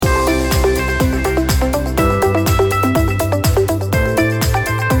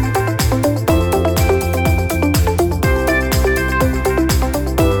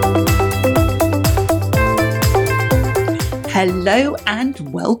Hello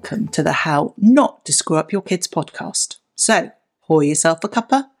and welcome to the How Not to Screw Up Your Kids podcast. So, pour yourself a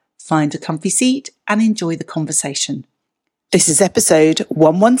cuppa, find a comfy seat and enjoy the conversation. This is episode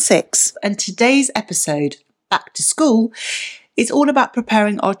 116 and today's episode, Back to School, is all about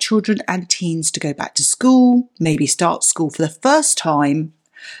preparing our children and teens to go back to school, maybe start school for the first time,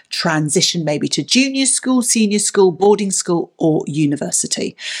 transition maybe to junior school, senior school, boarding school or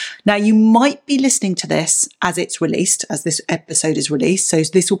university. Now you might be listening to this as it's released, as this episode is released. So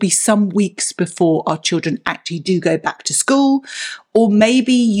this will be some weeks before our children actually do go back to school, or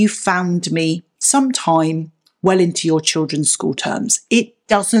maybe you found me sometime well into your children's school terms. It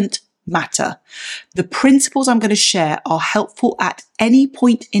doesn't matter. The principles I'm going to share are helpful at any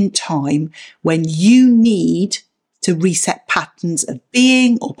point in time when you need to reset patterns of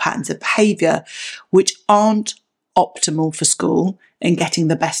being or patterns of behaviour which aren't optimal for school and getting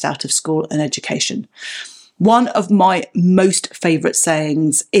the best out of school and education. One of my most favourite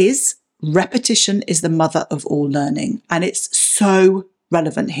sayings is, repetition is the mother of all learning. And it's so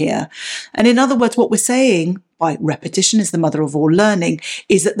relevant here. And in other words, what we're saying by repetition is the mother of all learning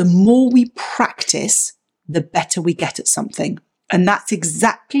is that the more we practice, the better we get at something. And that's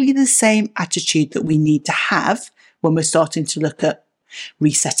exactly the same attitude that we need to have when we're starting to look at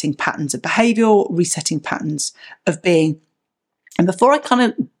resetting patterns of behaviour, resetting patterns of being. And before I kind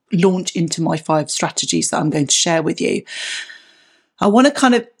of launch into my 5 strategies that I'm going to share with you, I want to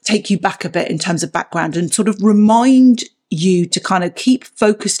kind of take you back a bit in terms of background and sort of remind you to kind of keep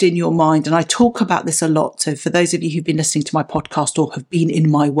focused in your mind. And I talk about this a lot. So for those of you who've been listening to my podcast or have been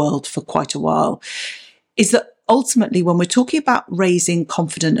in my world for quite a while, is that ultimately, when we're talking about raising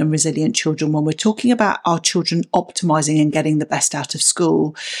confident and resilient children, when we're talking about our children optimizing and getting the best out of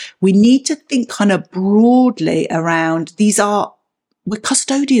school, we need to think kind of broadly around we're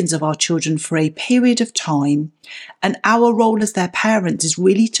custodians of our children for a period of time. And our role as their parents is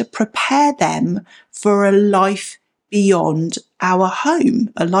really to prepare them for a life beyond our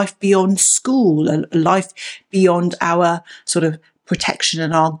home, a life beyond school, a life beyond our sort of protection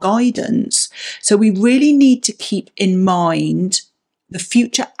and our guidance. So we really need to keep in mind the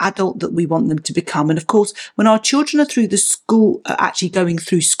future adult that we want them to become. And of course, when our children are actually going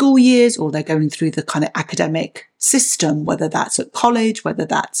through school years, or they're going through the kind of academic system, whether that's at college, whether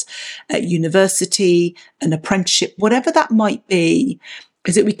that's at university, an apprenticeship, whatever that might be,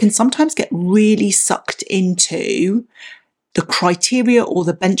 is that we can sometimes get really sucked into the criteria or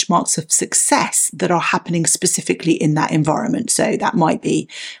the benchmarks of success that are happening specifically in that environment. So that might be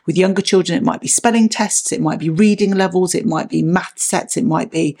with younger children, it might be spelling tests, it might be reading levels, it might be math sets, it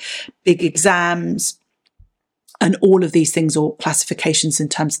might be big exams, and all of these things, or classifications in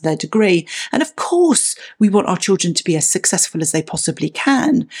terms of their degree. And of course, we want our children to be as successful as they possibly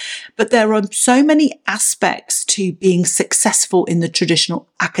can. But there are so many aspects to being successful in the traditional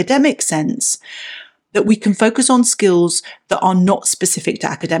academic sense that we can focus on skills that are not specific to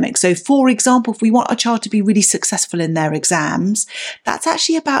academics. So for example, if we want our child to be really successful in their exams, that's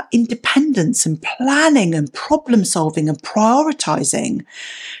actually about independence and planning and problem solving and prioritizing.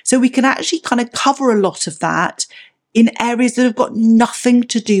 So we can actually kind of cover a lot of that in areas that have got nothing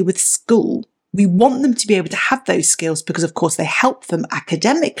to do with school. We want them to be able to have those skills because of course they help them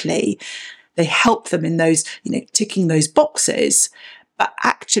academically. They help them in those, ticking those boxes. But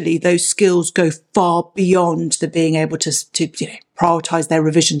actually, those skills go far beyond the being able to prioritise their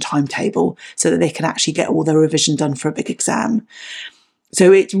revision timetable so that they can actually get all their revision done for a big exam.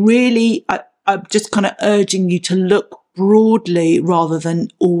 So it's really, I'm just kind of urging you to look broadly rather than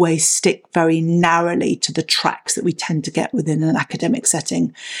always stick very narrowly to the tracks that we tend to get within an academic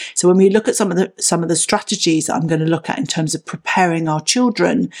setting. So when we look at some of the strategies that I'm going to look at in terms of preparing our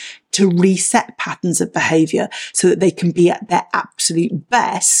children to reset patterns of behaviour so that they can be at their absolute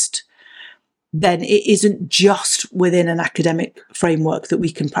best, then it isn't just within an academic framework that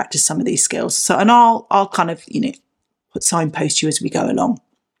we can practice some of these skills. So, and I'll kind of, signpost you as we go along.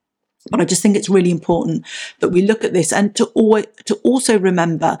 But I just think it's really important that we look at this and to also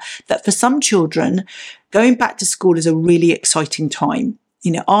remember that for some children, going back to school is a really exciting time.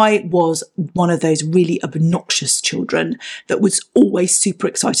 I was one of those really obnoxious children that was always super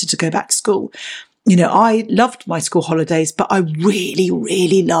excited to go back to school. I loved my school holidays, but I really,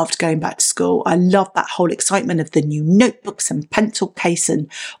 really loved going back to school. I loved that whole excitement of the new notebooks and pencil case and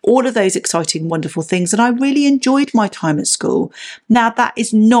all of those exciting, wonderful things. And I really enjoyed my time at school. Now, that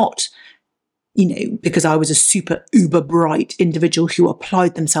is not, because I was a super uber bright individual who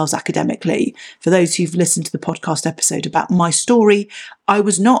applied themselves academically. For those who've listened to the podcast episode about my story, I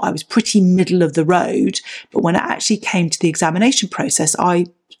was not. I was pretty middle of the road. But when it actually came to the examination process, I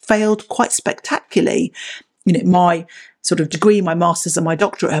failed quite spectacularly. My sort of degree, my master's and my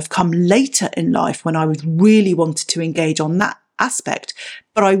doctorate have come later in life when I was really wanted to engage on that aspect,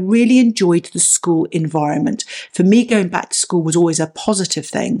 but I really enjoyed the school environment. For me, going back to school was always a positive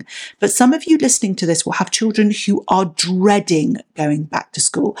thing. But some of you listening to this will have children who are dreading going back to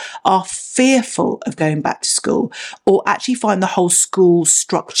school, are fearful of going back to school, or actually find the whole school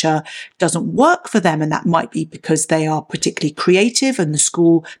structure doesn't work for them. And that might be because they are particularly creative and the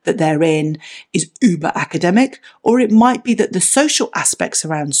school that they're in is uber academic, or it might be that the social aspects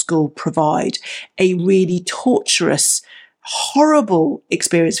around school provide a really torturous, horrible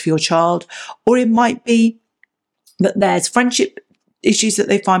experience for your child, or it might be that there's friendship issues that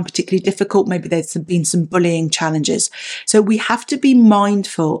they find particularly difficult. Maybe there's been some bullying challenges. So we have to be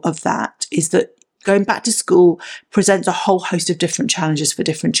mindful of that, is that going back to school presents a whole host of different challenges for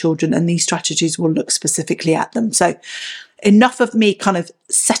different children, and these strategies will look specifically at them. So enough of me kind of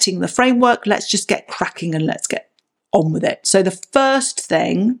setting the framework. Let's just get cracking and let's get on with it. So the first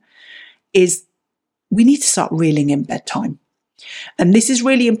thing is we need to start reeling in bedtime. And this is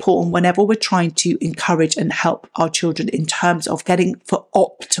really important whenever we're trying to encourage and help our children in terms of getting for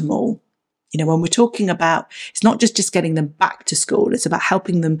optimal. When we're talking about, it's not just getting them back to school, it's about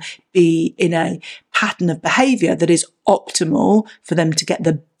helping them be in a pattern of behaviour that is optimal for them to get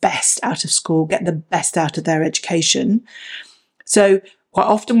the best out of school, get the best out of their education. So quite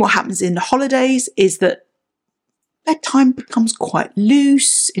often what happens in the holidays is that bedtime becomes quite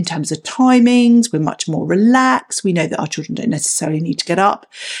loose in terms of timings. We're much more relaxed. We know that our children don't necessarily need to get up.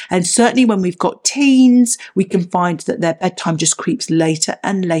 And certainly when we've got teens, we can find that their bedtime just creeps later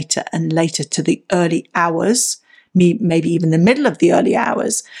and later and later to the early hours, maybe even the middle of the early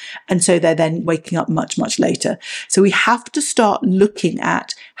hours. And so they're then waking up much, much later. So we have to start looking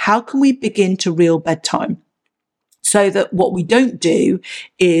at how can we begin to reel bedtime, so that what we don't do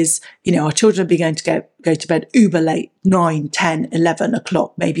is, our children are going to go to bed uber late, 9, 10, 11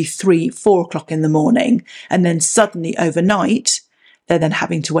 o'clock, maybe 3, 4 o'clock in the morning. And then suddenly overnight, they're then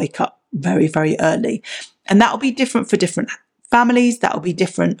having to wake up very, very early. And that'll be different for different families. That'll be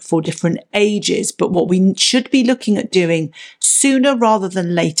different for different ages. But what we should be looking at doing sooner rather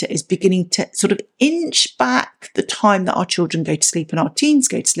than later is beginning to sort of inch back the time that our children go to sleep and our teens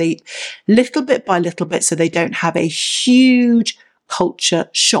go to sleep, little bit by little bit, so they don't have a huge culture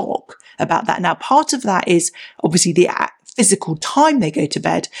shock about that. Now, part of that is obviously the physical time they go to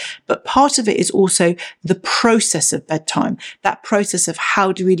bed, but part of it is also the process of bedtime, that process of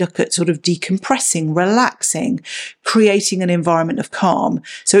how do we look at sort of decompressing, relaxing, creating an environment of calm.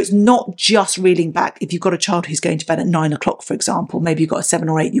 So it's not just reeling back. If you've got a child who's going to bed at 9 o'clock, for example, maybe you've got a 7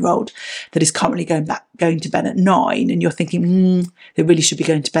 or 8 year old that is currently going to bed at 9, and you're thinking, they really should be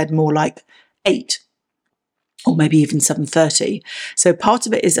going to bed more like 8. Or maybe even 7:30. So part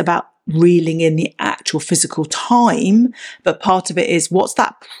of it is about reeling in the actual physical time, but part of it is what's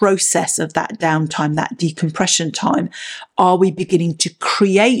that process of that downtime, that decompression time? Are we beginning to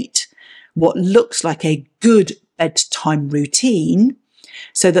create what looks like a good bedtime routine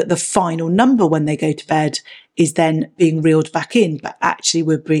so that the final number when they go to bed is then being reeled back in, but actually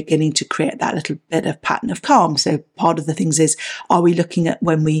we're beginning to create that little bit of pattern of calm. So part of the things is, are we looking at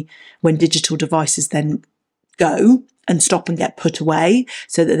when digital devices then go and stop and get put away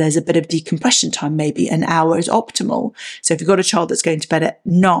so that there's a bit of decompression time, maybe an hour is optimal. So if you've got a child that's going to bed at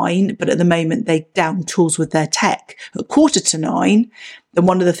 9, but at the moment they down tools with their tech at 8:45, then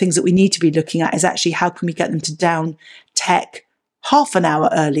one of the things that we need to be looking at is actually how can we get them to down tech half an hour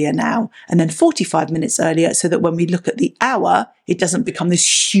earlier now, and then 45 minutes earlier, so that when we look at the hour, it doesn't become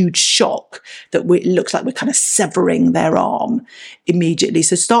this huge shock that it looks like we're kind of severing their arm immediately.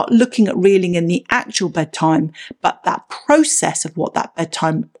 So start looking at reeling in the actual bedtime, but that process of what that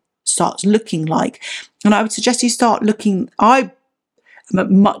bedtime starts looking like. And I would suggest you start looking, I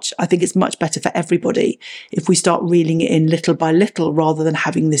think it's much better for everybody if we start reeling it in little by little rather than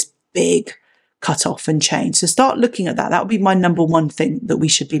having this big cut off and change. So start looking at that. That would be my number one thing that we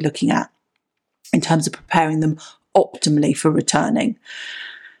should be looking at in terms of preparing them optimally for returning.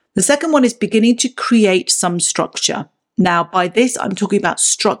 The second one is beginning to create some structure. Now, by this, I'm talking about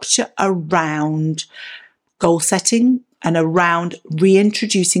structure around goal setting and around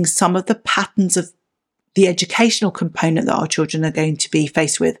reintroducing some of the patterns of the educational component that our children are going to be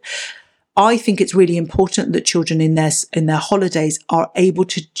faced with. I think it's really important that children in their holidays are able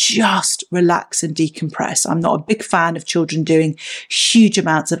to just relax and decompress. I'm not a big fan of children doing huge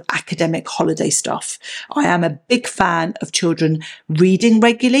amounts of academic holiday stuff. I am a big fan of children reading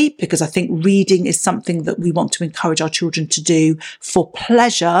regularly, because I think reading is something that we want to encourage our children to do for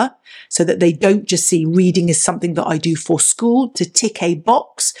pleasure, so that they don't just see reading as something that I do for school to tick a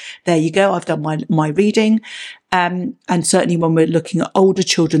box. There you go, I've done my reading. And certainly when we're looking at older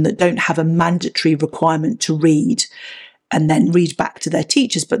children that don't have a mandatory requirement to read and then read back to their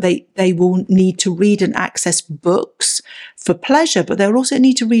teachers, but they will need to read and access books for pleasure, but they'll also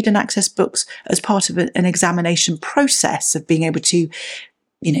need to read and access books as part of an examination process of being able to,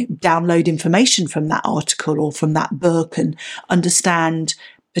 download information from that article or from that book and understand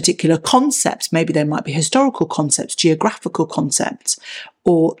particular concepts. Maybe there might be historical concepts, geographical concepts,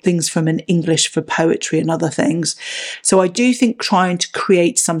 or things from an English for poetry and other things. So I do think trying to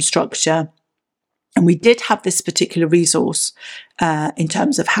create some structure, and we did have this particular resource in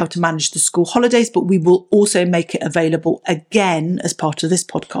terms of how to manage the school holidays, but we will also make it available again as part of this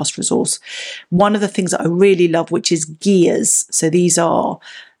podcast resource. One of the things that I really love, which is GEARS. So these are,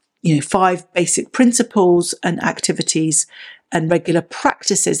 5 basic principles and activities and regular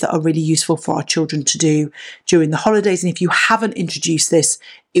practices that are really useful for our children to do during the holidays. And if you haven't introduced this,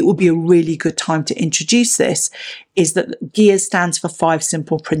 it will be a really good time to introduce this, is that GEARS stands for 5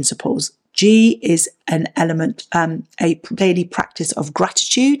 simple principles. G is an element, a daily practice of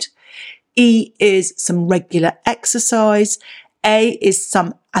gratitude. E is some regular exercise. A is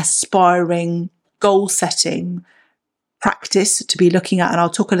some aspiring goal setting practice to be looking at. And I'll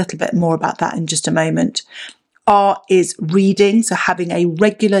talk a little bit more about that in just a moment. R is reading. So having a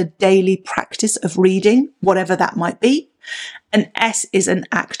regular daily practice of reading, whatever that might be. And S is an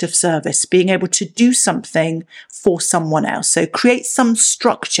act of service, being able to do something for someone else. So create some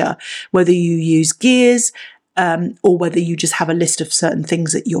structure, whether you use GEARS or whether you just have a list of certain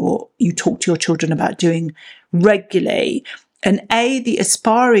things that you talk to your children about doing regularly. And A, the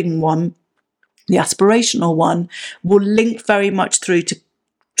aspiring one, the aspirational one, will link very much through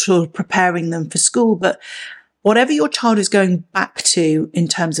to preparing them for school. But whatever your child is going back to in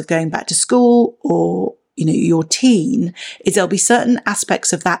terms of going back to school or your teen, is there'll be certain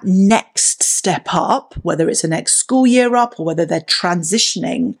aspects of that next step up, whether it's the next school year up or whether they're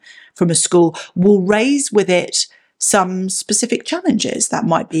transitioning from a school, will raise with it some specific challenges. That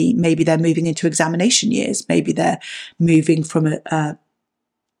might be, maybe they're moving into examination years. Maybe they're moving from a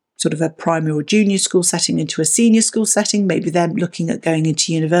sort of a primary or junior school setting into a senior school setting. Maybe they're looking at going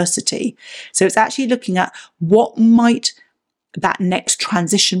into university. So it's actually looking at what might that next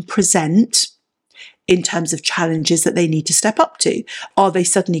transition present in terms of challenges that they need to step up to. Are they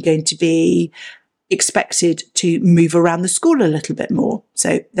suddenly going to be expected to move around the school a little bit more?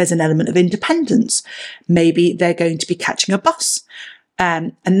 So there's an element of independence. Maybe they're going to be catching a bus.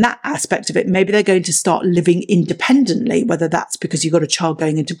 And that aspect of it, maybe they're going to start living independently, whether that's because you've got a child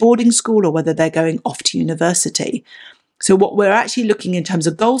going into boarding school or whether they're going off to university. So what we're actually looking in terms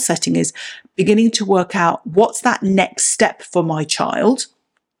of goal setting is beginning to work out what's that next step for my child.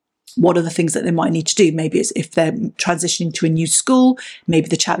 What are the things that they might need to do? Maybe it's if they're transitioning to a new school, maybe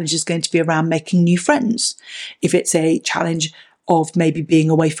the challenge is going to be around making new friends. If it's a challenge of maybe being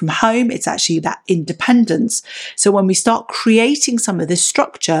away from home, it's actually that independence. So when we start creating some of this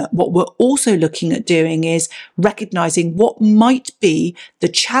structure, what we're also looking at doing is recognizing what might be the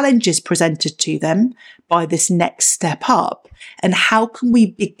challenges presented to them by this next step up, and how can we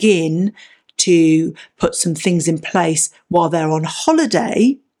begin to put some things in place while they're on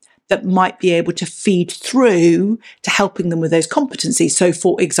holiday that might be able to feed through to helping them with those competencies. So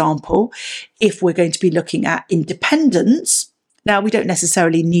for example, if we're going to be looking at independence, now we don't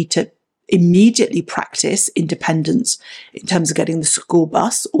necessarily need to immediately practice independence in terms of getting the school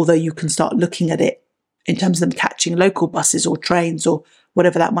bus, although you can start looking at it in terms of them catching local buses or trains or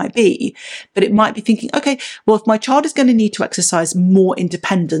whatever that might be. But it might be thinking, okay, well, if my child is going to need to exercise more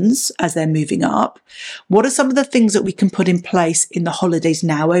independence as they're moving up, what are some of the things that we can put in place in the holidays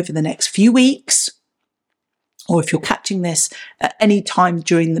now over the next few weeks? Or if you're catching this at any time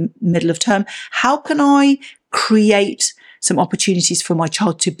during the middle of term, how can I create some opportunities for my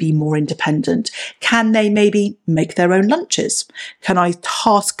child to be more independent? Can they maybe make their own lunches? Can I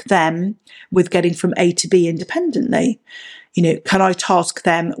task them with getting from A to B independently? Can I task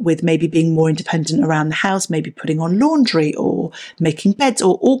them with maybe being more independent around the house, maybe putting on laundry or making beds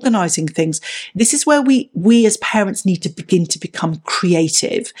or organising things? This is where we as parents need to begin to become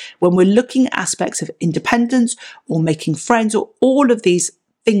creative when we're looking at aspects of independence or making friends or all of these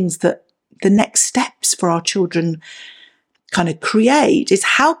things that the next steps for our children kind of create is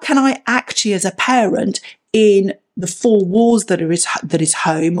how can I actually as a parent in the 4 walls that is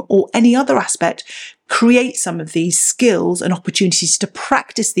home or any other aspect create some of these skills and opportunities to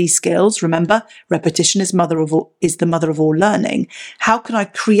practice these skills. Remember, repetition is the mother of all learning. How can I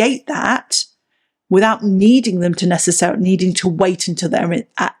create that without needing them to necessarily needing to wait until they're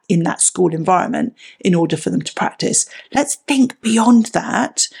in that school environment in order for them to practice? Let's think beyond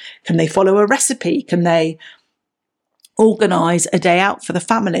that. Can they follow a recipe? Can they organise a day out for the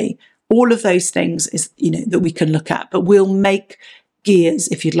family. All of those things is, that we can look at, but we'll make GEARS,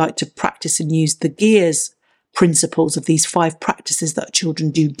 if you'd like to practice and use the GEARS principles of these 5 practices that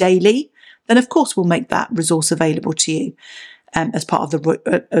children do daily, then of course we'll make that resource available to you as part of the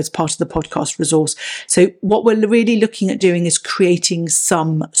podcast resource. So what we're really looking at doing is creating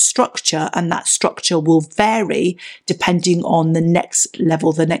some structure, and that structure will vary depending on the next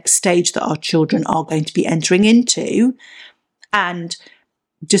level, the next stage that our children are going to be entering into, and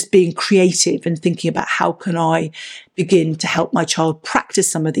just being creative and thinking about how can I begin to help my child practice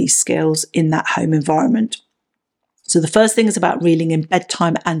some of these skills in that home environment. So the first thing is about reeling in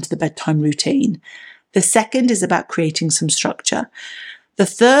bedtime and the bedtime routine. The second is about creating some structure. The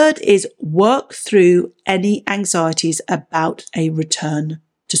third is work through any anxieties about a return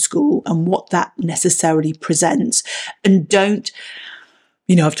to school and what that necessarily presents. And don't,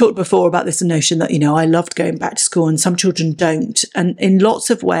 I've talked before about this notion that, I loved going back to school and some children don't. And in lots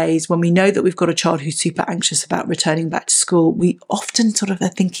of ways, when we know that we've got a child who's super anxious about returning back to school, we often sort of are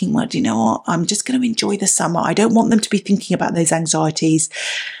thinking, well, do you know what? I'm just going to enjoy the summer. I don't want them to be thinking about those anxieties.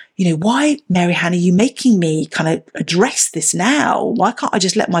 Why, Mary Hannah, are you making me kind of address this now? Why can't I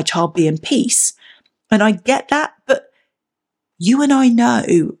just let my child be in peace? And I get that, but you and I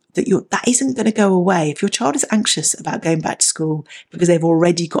know that that isn't going to go away. If your child is anxious about going back to school because they've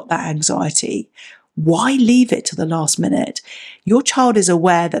already got that anxiety, why leave it to the last minute? Your child is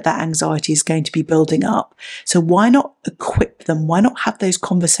aware that that anxiety is going to be building up. So why not equip them? Why not have those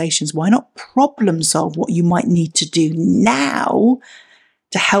conversations? Why not problem solve what you might need to do now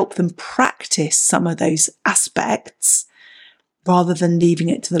to help them practice some of those aspects rather than leaving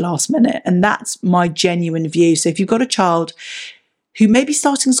it to the last minute? And that's my genuine view. So if you've got a child who may be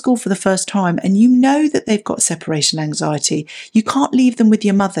starting school for the first time and you know that they've got separation anxiety, you can't leave them with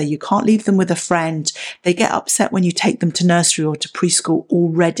your mother. You can't leave them with a friend. They get upset when you take them to nursery or to preschool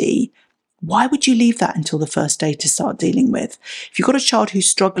already. Why would you leave that until the first day to start dealing with? If you've got a child who's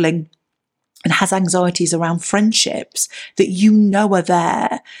struggling and has anxieties around friendships that you know are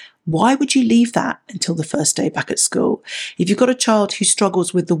there, why would you leave that until the first day back at school? If you've got a child who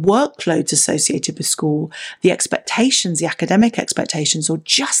struggles with the workloads associated with school, the expectations, the academic expectations, or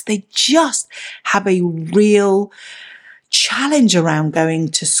they just have a real challenge around going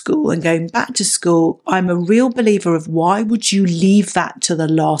to school and going back to school, I'm a real believer of why would you leave that to the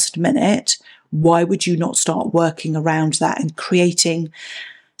last minute? Why would you not start working around that and creating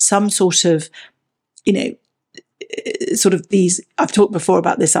some sort of, I've talked before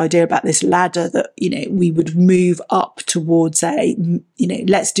about this idea about this ladder that, we would move up towards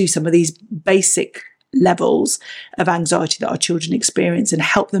let's do some of these basic levels of anxiety that our children experience and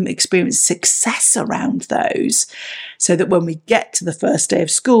help them experience success around those, so that when we get to the first day of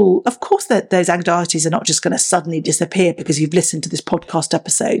school, of course, those anxieties are not just going to suddenly disappear because you've listened to this podcast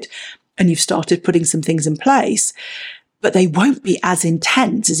episode and you've started putting some things in place. But they won't be as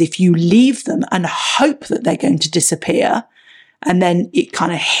intense as if you leave them and hope that they're going to disappear. And then it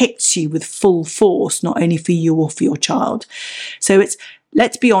kind of hits you with full force, not only for you or for your child. So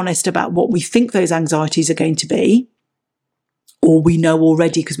let's be honest about what we think those anxieties are going to be, or we know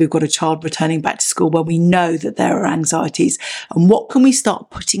already because we've got a child returning back to school where we know that there are anxieties. And what can we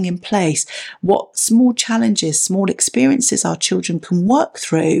start putting in place? What small challenges, small experiences our children can work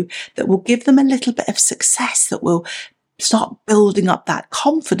through that will give them a little bit of success, that will start building up that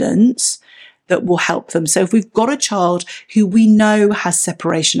confidence that will help them. So if we've got a child who we know has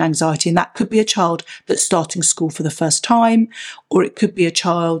separation anxiety, and that could be a child that's starting school for the first time, or it could be a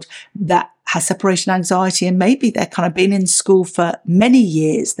child that has separation anxiety and maybe they're kind of been in school for many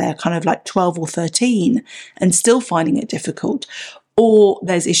years, they're kind of like 12 or 13 and still finding it difficult, or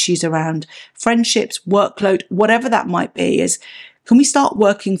there's issues around friendships, workload, whatever that might be, can we start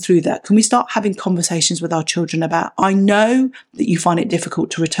working through that? Can we start having conversations with our children about, I know that you find it difficult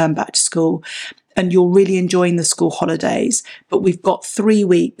to return back to school and you're really enjoying the school holidays, but we've got 3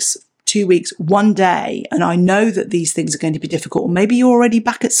 weeks, 2 weeks, 1 day, and I know that these things are going to be difficult. Or maybe you're already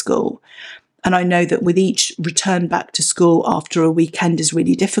back at school, and I know that with each return back to school after a weekend is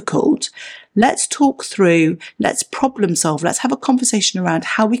really difficult. Let's talk through, let's problem solve, let's have a conversation around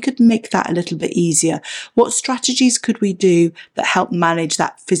how we could make that a little bit easier. What strategies could we do that help manage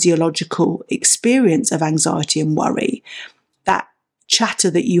that physiological experience of anxiety and worry? That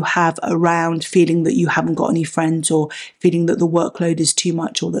chatter that you have around feeling that you haven't got any friends, or feeling that the workload is too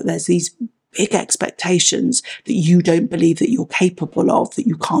much, or that there's these big expectations that you don't believe that you're capable of, that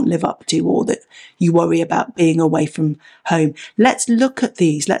you can't live up to, or that you worry about being away from home. Let's look at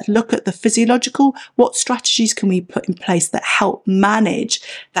these. Let's look at the physiological. What strategies can we put in place that help manage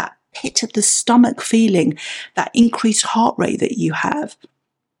that pit of the stomach feeling, that increased heart rate that you have,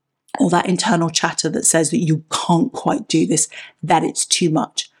 or that internal chatter that says that you can't quite do this, that it's too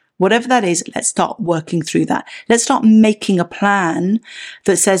much. Whatever that is, let's start working through that. Let's start making a plan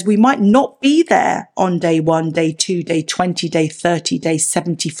that says we might not be there on day 1, day 2, day 20, day 30, day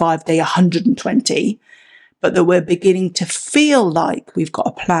 75, day 120, but that we're beginning to feel like we've got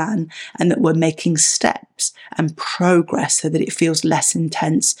a plan and that we're making steps and progress so that it feels less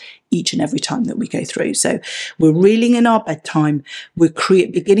intense each and every time that we go through. So we're reeling in our bedtime. We're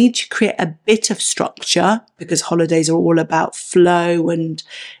beginning to create a bit of structure, because holidays are all about flow and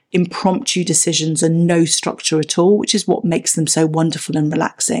impromptu decisions and no structure at all, which is what makes them so wonderful and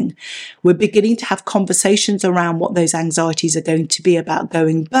relaxing. We're beginning to have conversations around what those anxieties are going to be about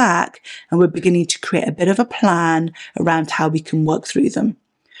going back, and we're beginning to create a bit of a plan around how we can work through them.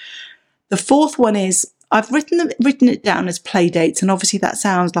 The fourth one is, I've written it down as play dates, and obviously that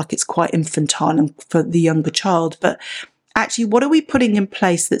sounds like it's quite infantile and for the younger child, but actually what are we putting in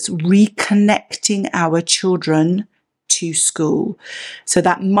place that's reconnecting our children to school? So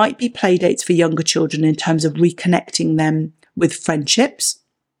that might be play dates for younger children in terms of reconnecting them with friendships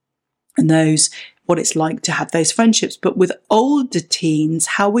and what it's like to have those friendships. But with older teens,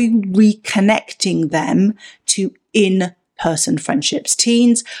 how are we reconnecting them to in-person friendships?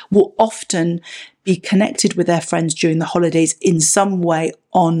 Teens will often be connected with their friends during the holidays in some way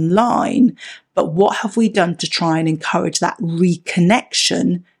online. But what have we done to try and encourage that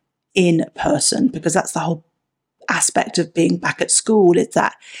reconnection in person? Because that's the whole aspect of being back at school, it's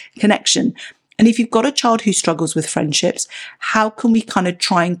that connection. And if you've got a child who struggles with friendships, how can we kind of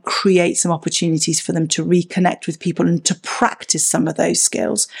try and create some opportunities for them to reconnect with people and to practice some of those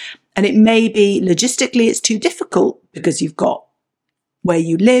skills? And it may be logistically it's too difficult because you've got where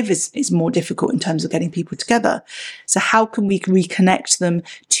you live is more difficult in terms of getting people together. So how can we reconnect them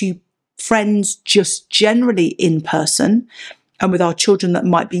to friends just generally in person? And with our children that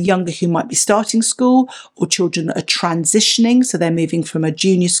might be younger, who might be starting school, or children that are transitioning, so they're moving from a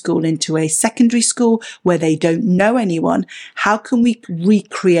junior school into a secondary school where they don't know anyone, how can we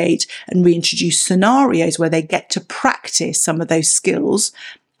recreate and reintroduce scenarios where they get to practice some of those skills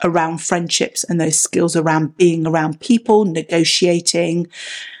around friendships and those skills around being around people, negotiating,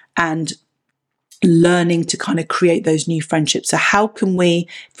 and learning to kind of create those new friendships? So how can we,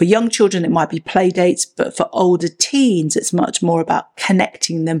 for young children, it might be play dates, but for older teens, it's much more about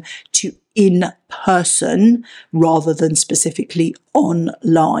connecting them to in person rather than specifically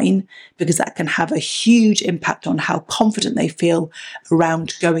online, because that can have a huge impact on how confident they feel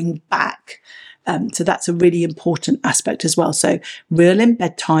around going back. So that's a really important aspect as well. So reel in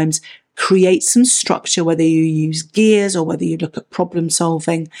bedtimes, create some structure, whether you use gears or whether you look at problem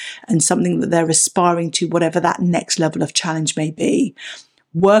solving and something that they're aspiring to, whatever that next level of challenge may be.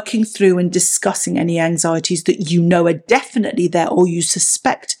 Working through and discussing any anxieties that you know are definitely there or you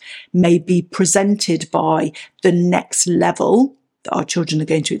suspect may be presented by the next level that our children are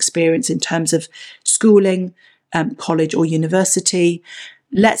going to experience in terms of schooling, college or university.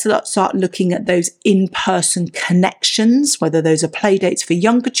 Let's start looking at those in-person connections, whether those are play dates for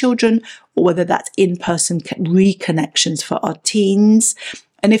younger children or whether that's in-person reconnections for our teens.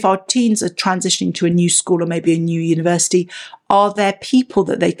 And if our teens are transitioning to a new school or maybe a new university, are there people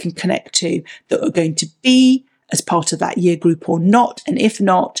that they can connect to that are going to be as part of that year group or not? And if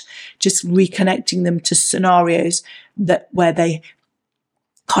not, just reconnecting them to scenarios where they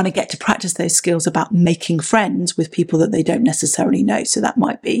kind of get to practice those skills about making friends with people that they don't necessarily know. So that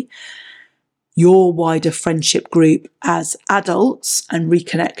might be your wider friendship group as adults and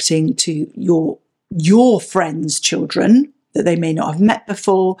reconnecting to your friends' children that they may not have met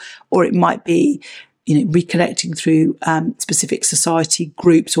before, or it might be, reconnecting through specific society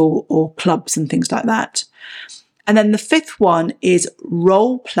groups or clubs and things like that. And then the fifth one is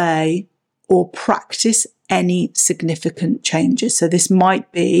role play or practice any significant changes. So this might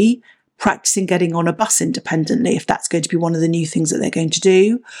be practicing getting on a bus independently, if that's going to be one of the new things that they're going to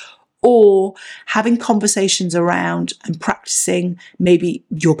do, or having conversations around and practicing, maybe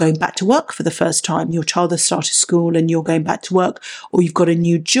you're going back to work for the first time, your child has started school and you're going back to work, or you've got a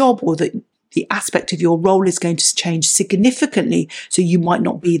new job, or the aspect of your role is going to change significantly. So you might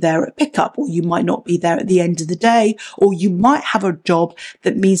not be there at pickup, or you might not be there at the end of the day, or you might have a job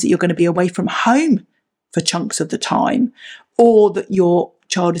that means that you're going to be away from home for chunks of the time, or that your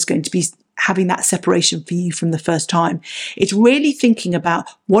child is going to be having that separation for you from the first time. It's really thinking about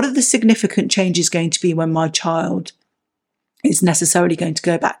what are the significant changes going to be when my child is necessarily going to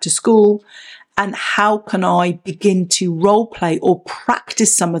go back to school, and how can I begin to role play or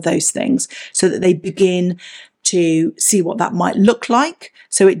practice some of those things so that they begin to see what that might look like,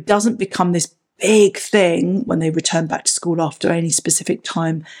 so it doesn't become this big thing when they return back to school after any specific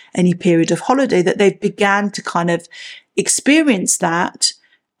time, any period of holiday, that they've began to kind of experience that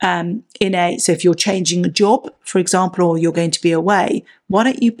so if you're changing a job, for example, or you're going to be away, why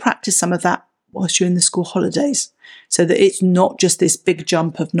don't you practice some of that whilst you're in the school holidays, so that it's not just this big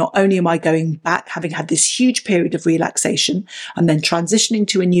jump of not only am I going back, having had this huge period of relaxation and then transitioning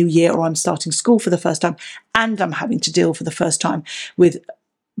to a new year, or I'm starting school for the first time and I'm having to deal for the first time with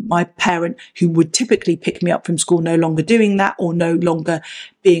my parent who would typically pick me up from school no longer doing that, or no longer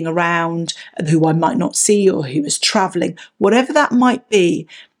being around, who I might not see, or who is traveling, whatever that might be,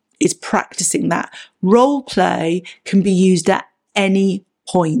 is practicing that. Role play can be used at any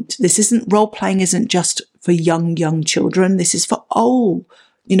point. Role playing isn't just for young children. This is for all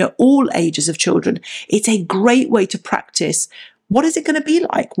ages of children. It's a great way to practice. What is it going to be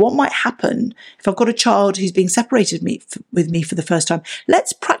like? What might happen if I've got a child who's being separated with me for the first time?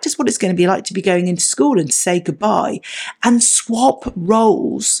 Let's practice what it's going to be like to be going into school and say goodbye, and swap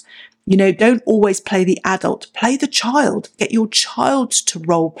roles. Don't always play the adult, play the child. Get your child to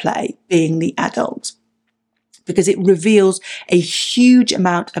role play being the adult, because it reveals a huge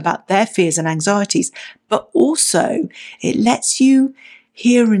amount about their fears and anxieties, but also it lets you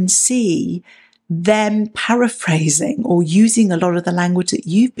hear and see them paraphrasing or using a lot of the language that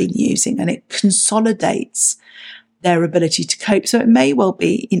you've been using, and it consolidates their ability to cope. So it may well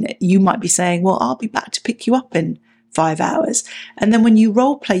be, you might be saying, well, I'll be back to pick you up in 5 hours. And then when you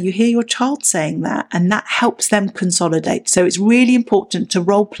role play, you hear your child saying that, and that helps them consolidate. So it's really important to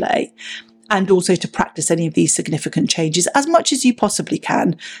role play, and also to practice any of these significant changes as much as you possibly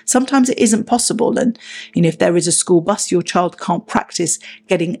can. Sometimes it isn't possible. And, if there is a school bus, your child can't practice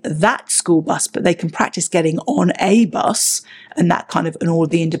getting that school bus, but they can practice getting on a bus, and all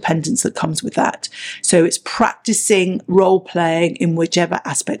the independence that comes with that. So it's practicing role playing in whichever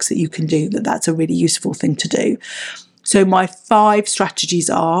aspects that you can do, that's a really useful thing to do. So my 5 strategies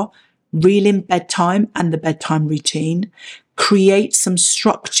are: reel in bedtime and the bedtime routine, create some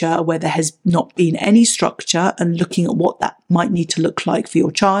structure where there has not been any structure, and looking at what that might need to look like for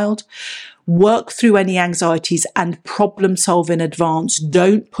your child, work through any anxieties and problem solve in advance.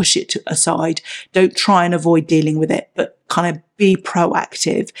 Don't push it aside. Don't try and avoid dealing with it, but kind of be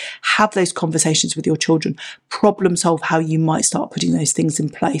proactive. Have those conversations with your children. Problem solve how you might start putting those things in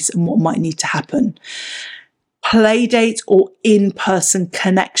place and what might need to happen. Play dates or in-person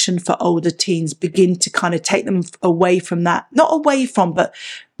connection for older teens. Begin to kind of take them away from that, not away from, but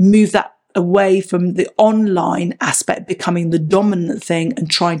move that away from the online aspect becoming the dominant thing,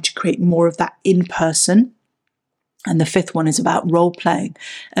 and trying to create more of that in-person. And the 5th one is about role playing,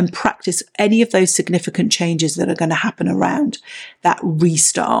 and practice any of those significant changes that are going to happen around that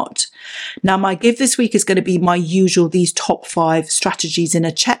restart. Now, my give this week is going to be my usual, these top 5 strategies in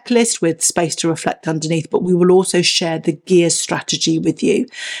a checklist with space to reflect underneath, but we will also share the gears strategy with you.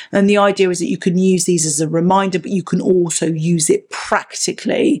 And the idea is that you can use these as a reminder, but you can also use it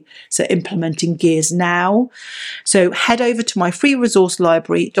practically. So implementing gears now. So head over to my free resource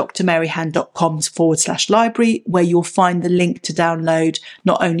library, drmaryhan.com/library, where you'll find the link to download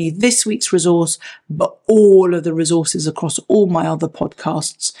not only this week's resource, but all of the resources across all my other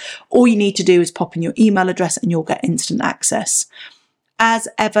podcasts. All you need to do is pop in your email address and you'll get instant access. As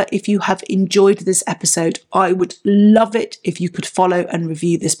ever, if you have enjoyed this episode, I would love it if you could follow and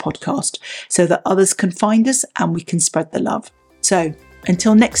review this podcast so that others can find us and we can spread the love. So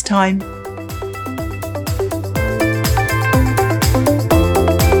until next time.